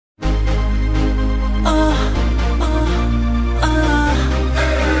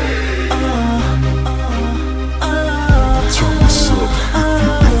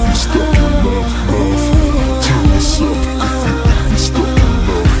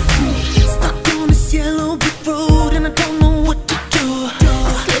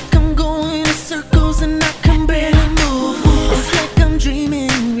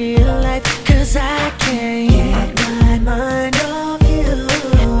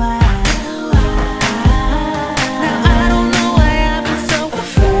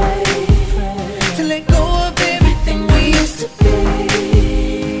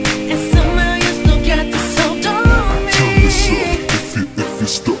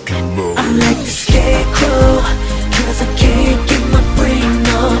in love. I'm like the scarecrow, 'cause I can't get my brain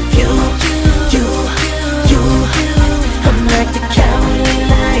off you. I'm like the cowardly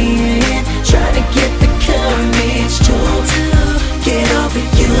lion, trying to get the courage to get over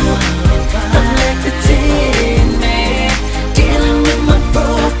you. I'm like the tin man, dealing with my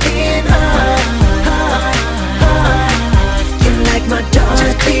broken heart. You're like my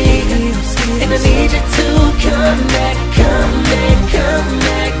Dorothy, and I need you to come back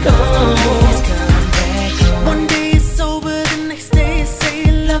home. One day it's over, the next day you say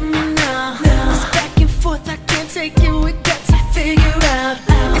you love me now. It's back and forth, I can't take it, we got to figure out.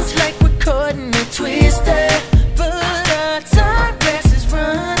 It's like we're caught in a twister, but our time grass is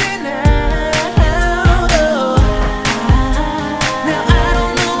running out. Oh. Now I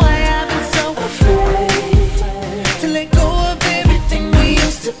don't know why I've been so afraid to let go of everything we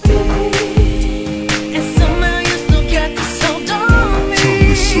used to be. And somehow you still got this hold on me.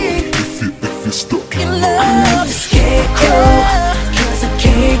 If you're stuck in love. I'm like the scarecrow, 'cause I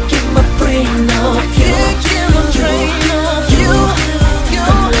can't get my brain off you.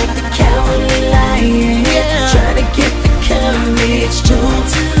 I'm like the cowardly lion, trying to get the courage to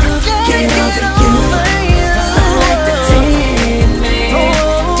get over you. I'm like the tin man,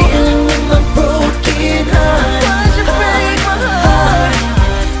 dealing with my broken heart.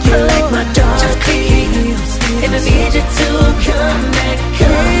 You're like my Dorothy, and I need you to come back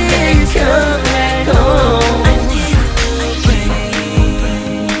home. I need a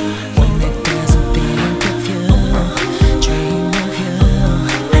brain, one that doesn't think of you, dream of you.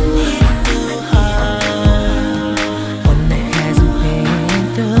 I need a new heart, one that hasn't been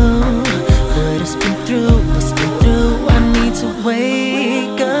through what it's been through. I need to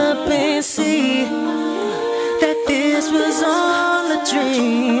wake up and see that this was all a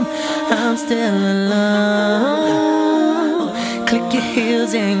dream. I'm still alone. Click your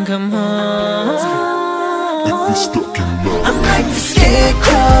heels and come home. If you're stuck in love. I'm like the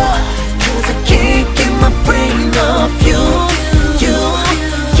scarecrow, 'cause I can't get my brain off you.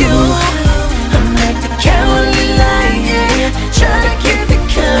 I'm like the cowardly lion, trying to get the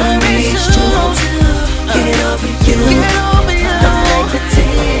courage to get over you. I'm like the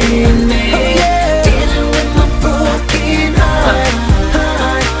tin man, dealing with my broken heart.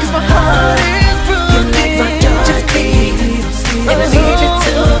 'Cause my heart is broken. You're like my Dorothy, and I need you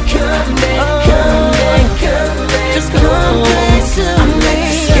to come back. Just come back to me. I'm like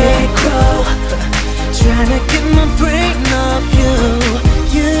the scarecrow, trying to get my brain off you.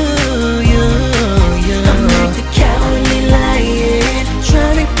 I'm like the cowardly lion,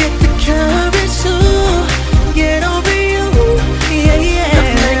 trying to get the courage to get over you. I'm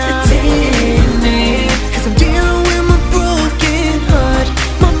like the tin man, 'cause I'm dealing with my broken heart.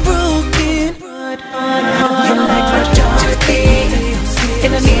 You're like my Dorothy,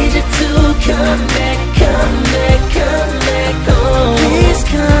 and I need you to come back.